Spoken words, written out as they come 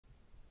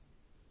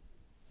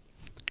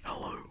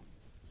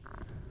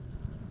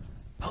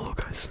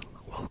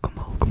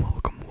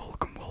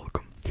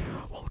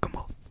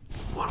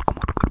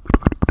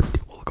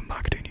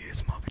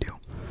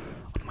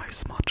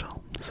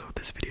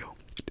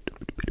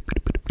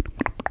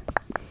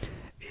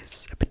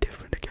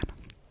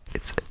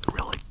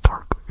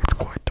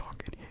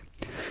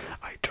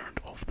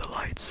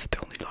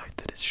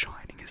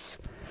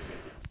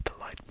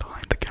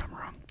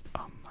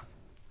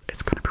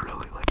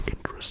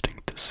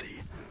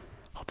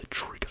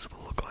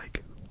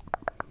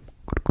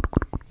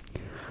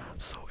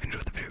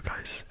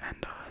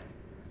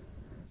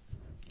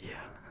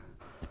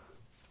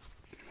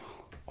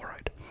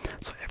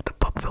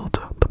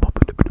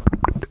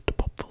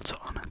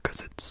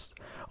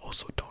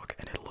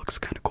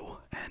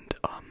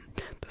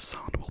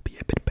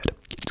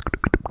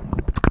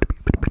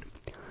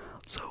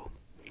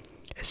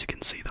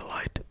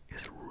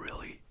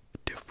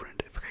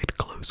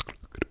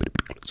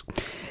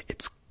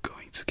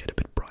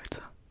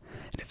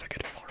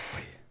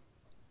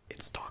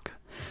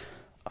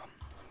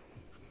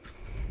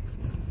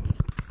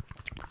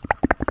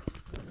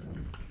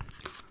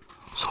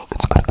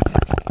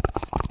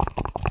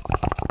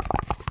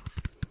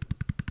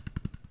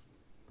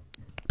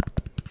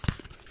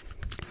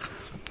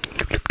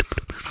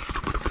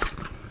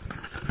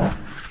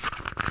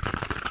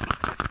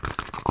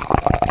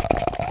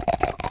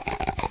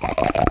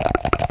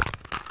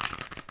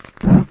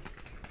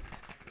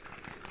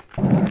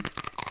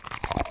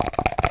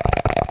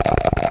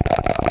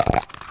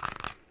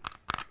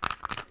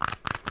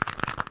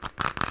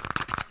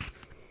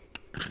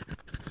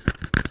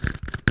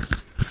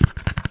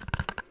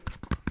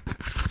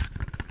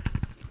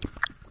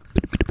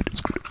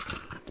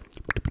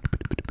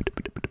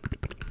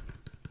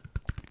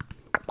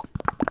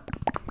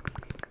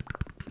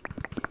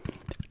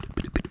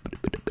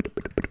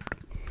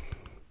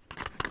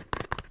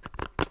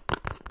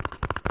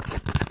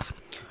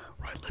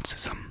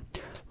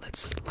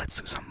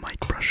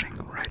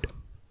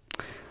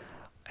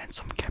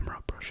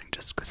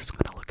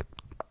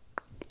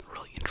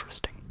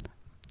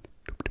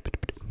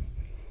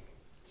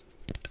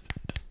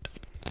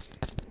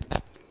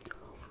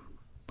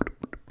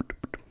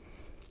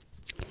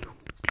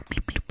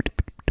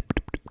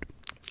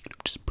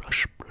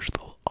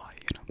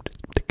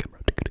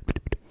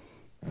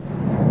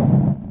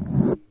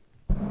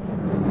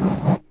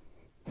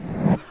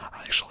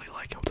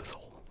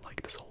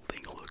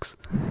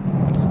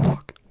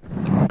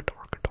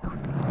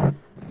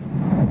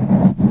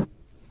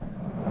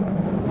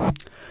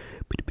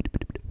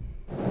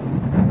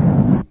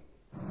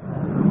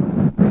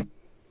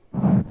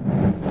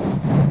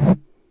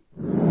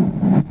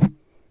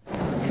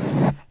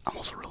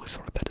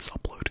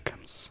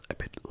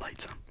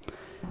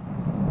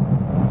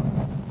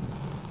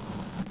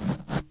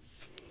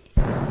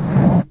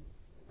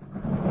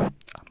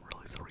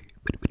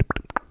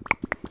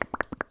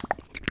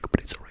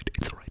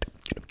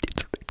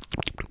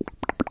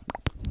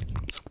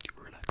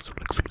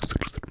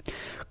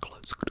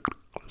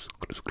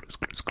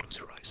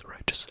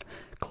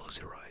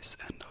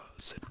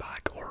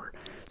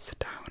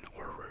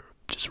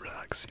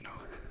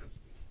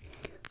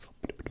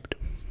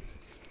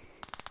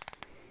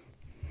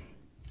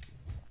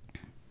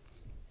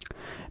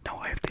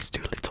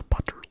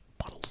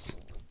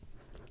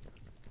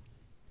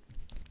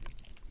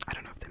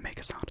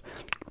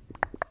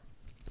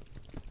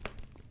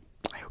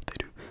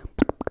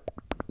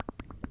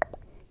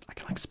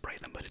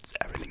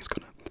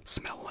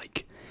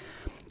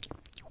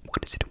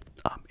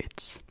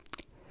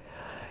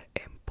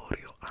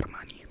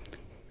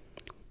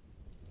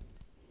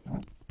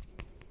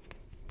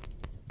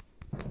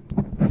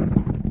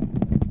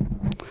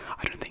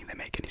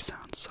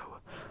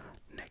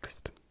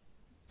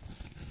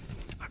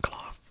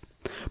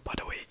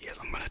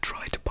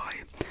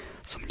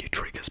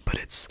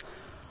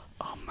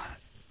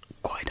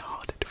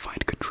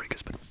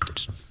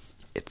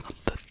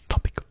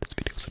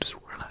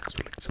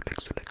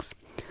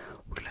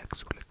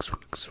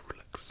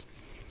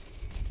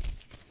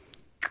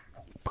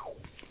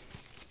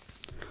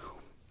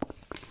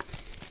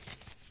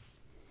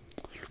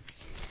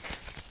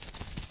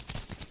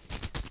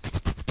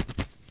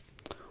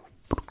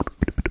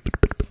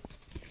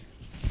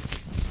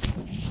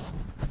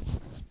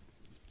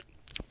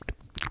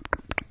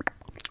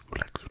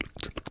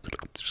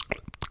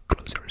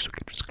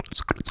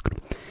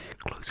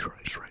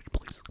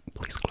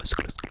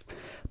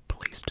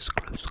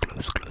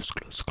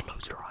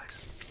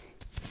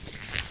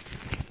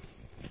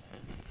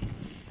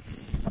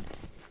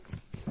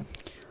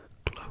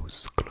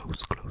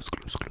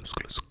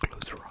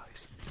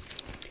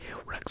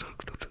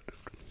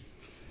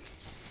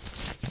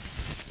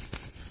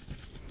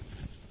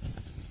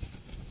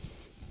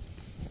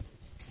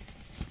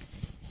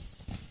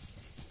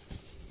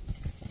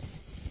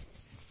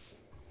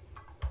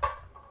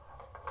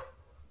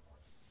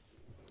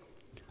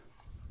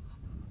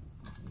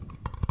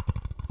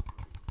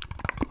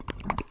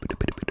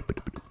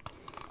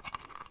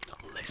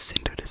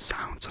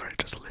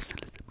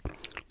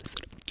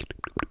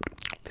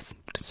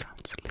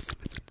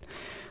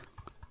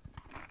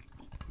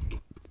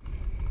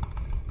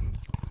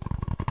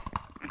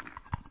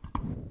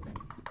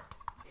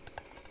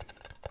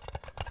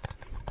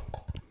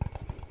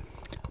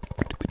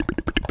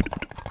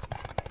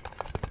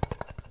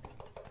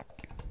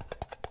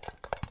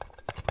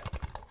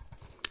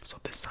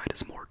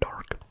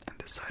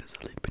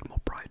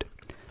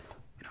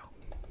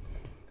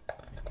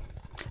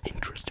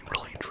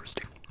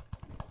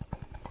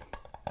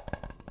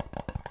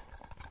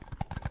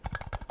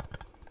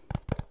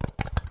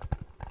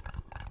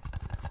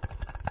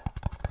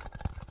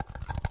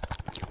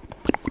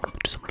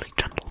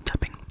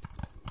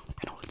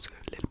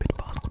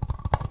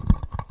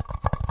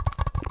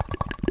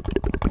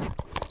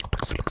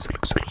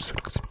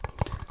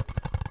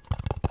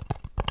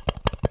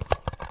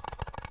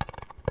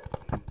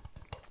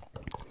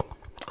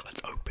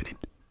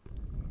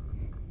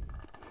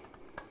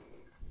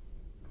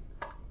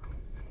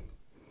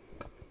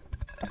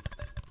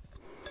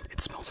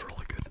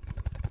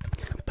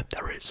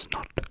there is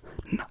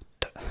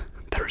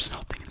there is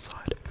nothing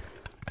inside.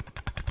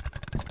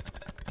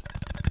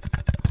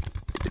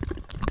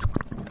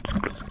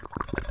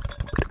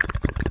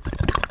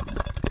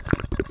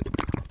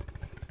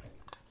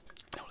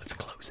 Now let's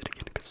close it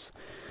again, because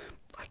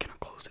I cannot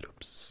close it.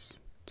 Oops.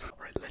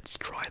 Alright, let's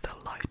try the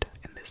light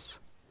in this.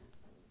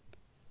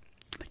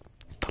 Like,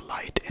 the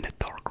light in a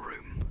dark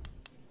room.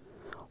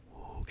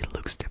 Oh, it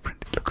looks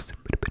different. It looks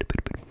different, right?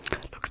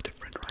 It looks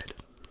different,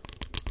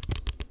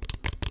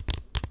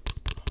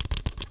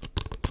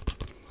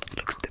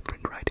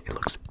 right? It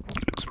looks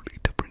really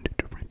different.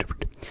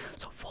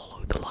 So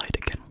follow the light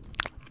again.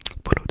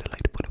 Follow the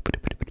light.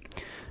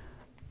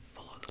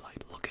 Follow the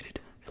light. Look at it.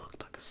 It looks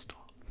like a star.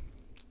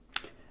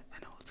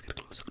 And now let's get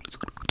closer.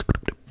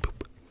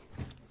 Boop.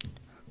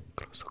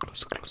 Closer.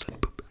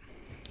 Boop.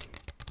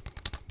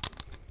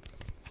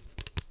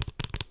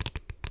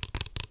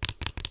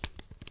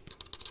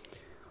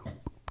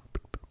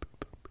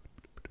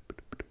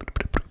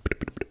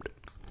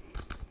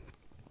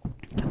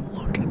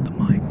 Look at the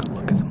mic. And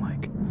look at the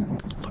light.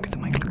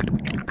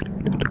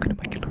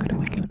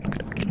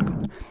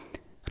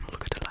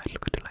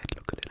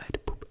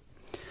 Boop.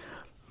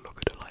 Look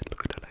at the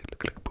light.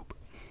 Boop.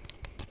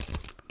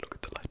 Look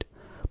at the light.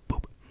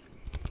 Boop.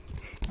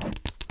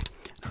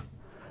 Now,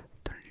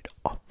 turn it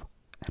off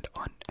and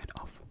on and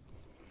off.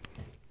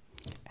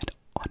 And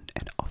on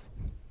and off.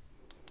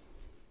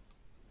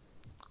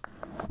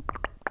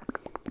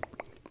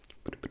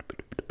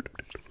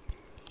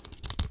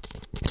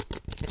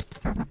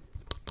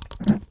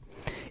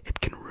 It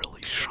can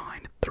really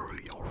shine through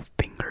your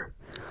finger.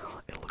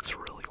 It looks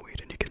really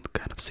weird, and you can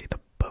kind of see the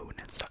bone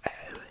and stuff.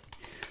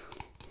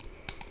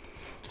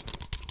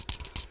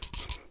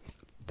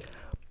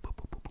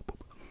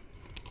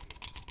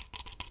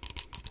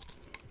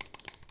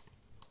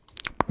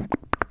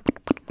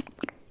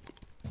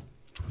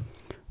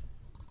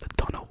 The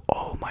tunnel.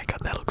 Oh my god,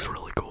 that looks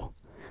really cool.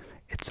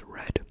 It's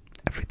red.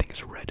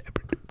 Everything's red.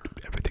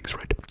 Everything's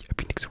red.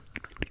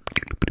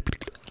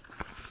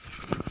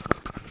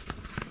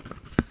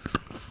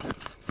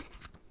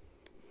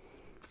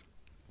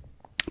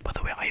 By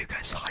the way, are you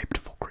guys hyped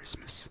for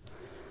Christmas?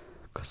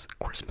 Because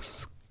Christmas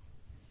is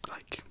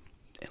like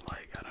in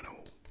I don't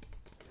know,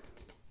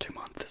 2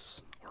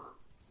 months, or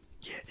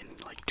yeah, in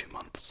like 2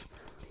 months.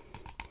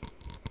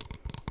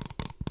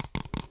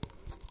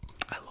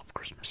 I love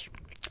Christmas.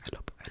 I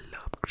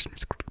love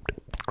Christmas.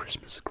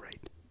 Christmas is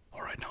great.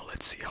 Alright, now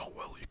let's see how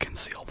well you can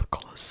see all the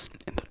colors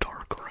in the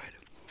dark, alright?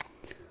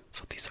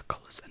 So these are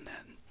colors, and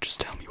then just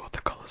tell me what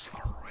the colors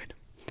are, alright?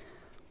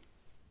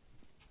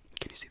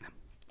 Can you see them?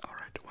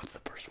 Alright, what's the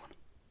first one?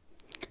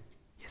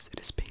 Yes, it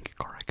is pink,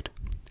 correct.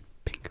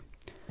 Pink.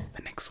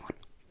 The next one,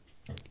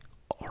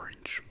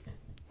 orange,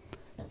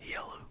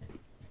 yellow,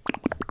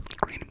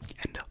 green,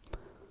 and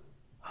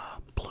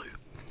blue.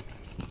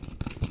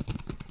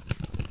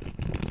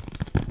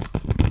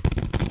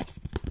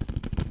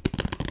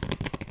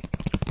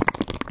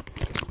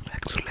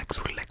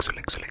 Relax.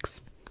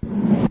 Relax.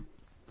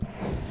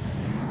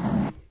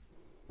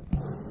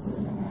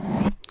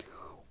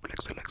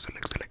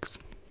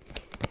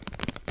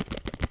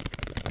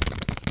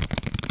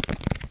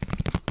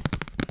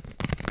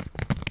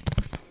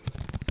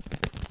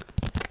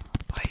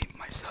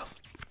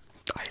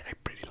 I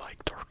pretty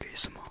like dark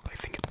ASMR. I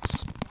think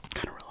it's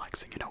kind of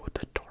relaxing, with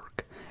the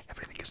dark.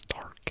 Everything is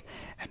dark,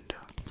 and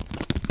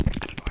I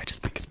don't know, I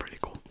just think it's pretty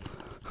cool.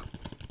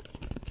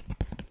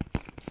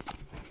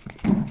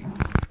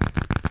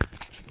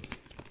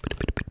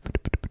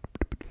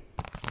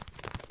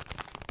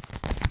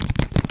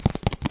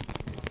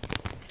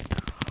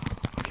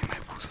 Okay,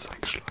 mein Fuß ist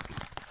eingeschlagen.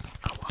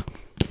 Aua.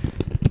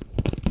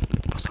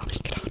 Was habe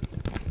ich getan?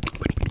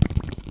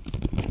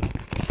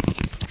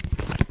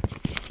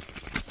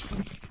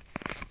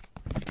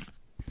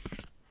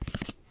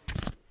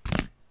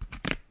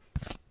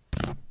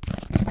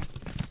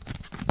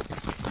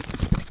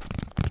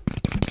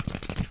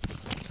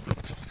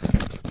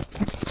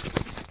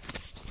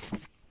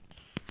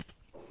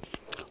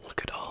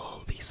 Look at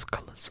all these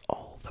colors,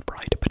 all the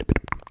bright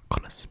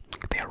colors.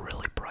 They are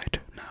really bright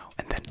now,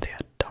 and then they are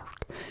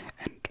dark,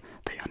 and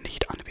they are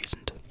nicht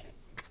anwesend.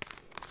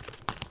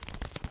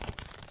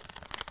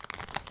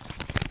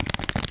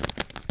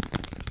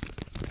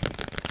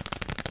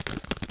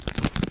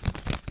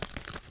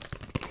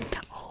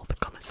 All the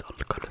colors.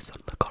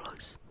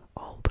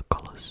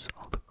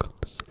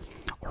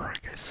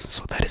 Alright guys,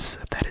 so that is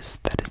the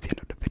end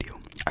of the video.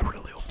 I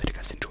really hope that you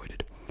guys enjoyed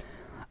it.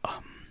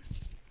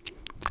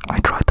 I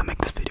tried to make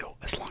this video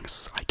as long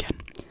as I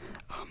can,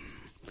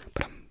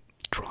 but I'm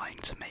trying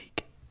to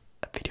make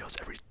videos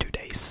every 2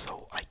 days,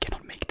 so I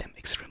cannot make them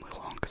extremely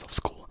long because of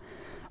school.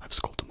 I have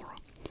school tomorrow,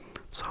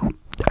 so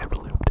I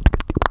really hope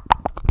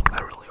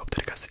that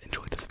you guys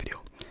enjoyed this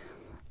video.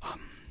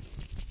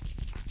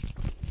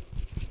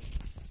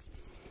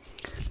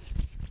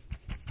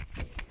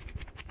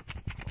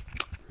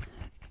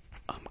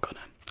 I'm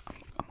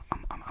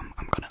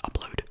gonna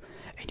upload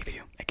a new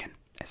video again,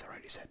 as I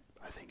already said.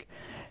 I think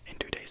in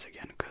 2 days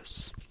again,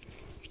 because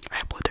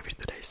I upload every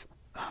 2 days.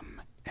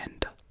 And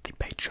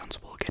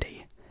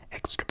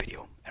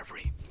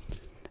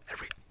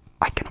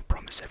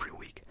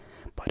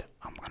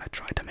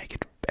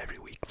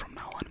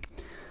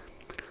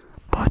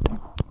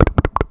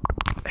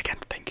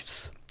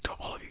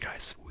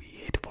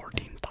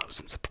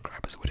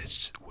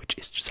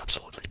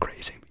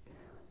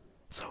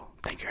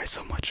guys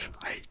so much.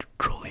 I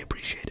truly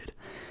appreciate it.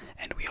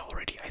 And we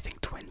already, I think,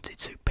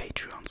 22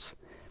 Patreons,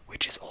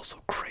 which is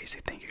also crazy.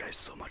 Thank you guys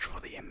so much for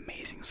the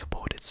amazing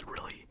support. It's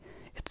really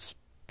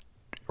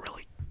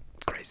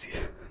crazy.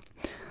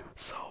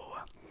 So,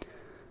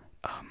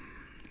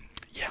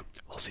 yeah,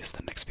 we'll see you in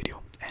the next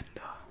video, and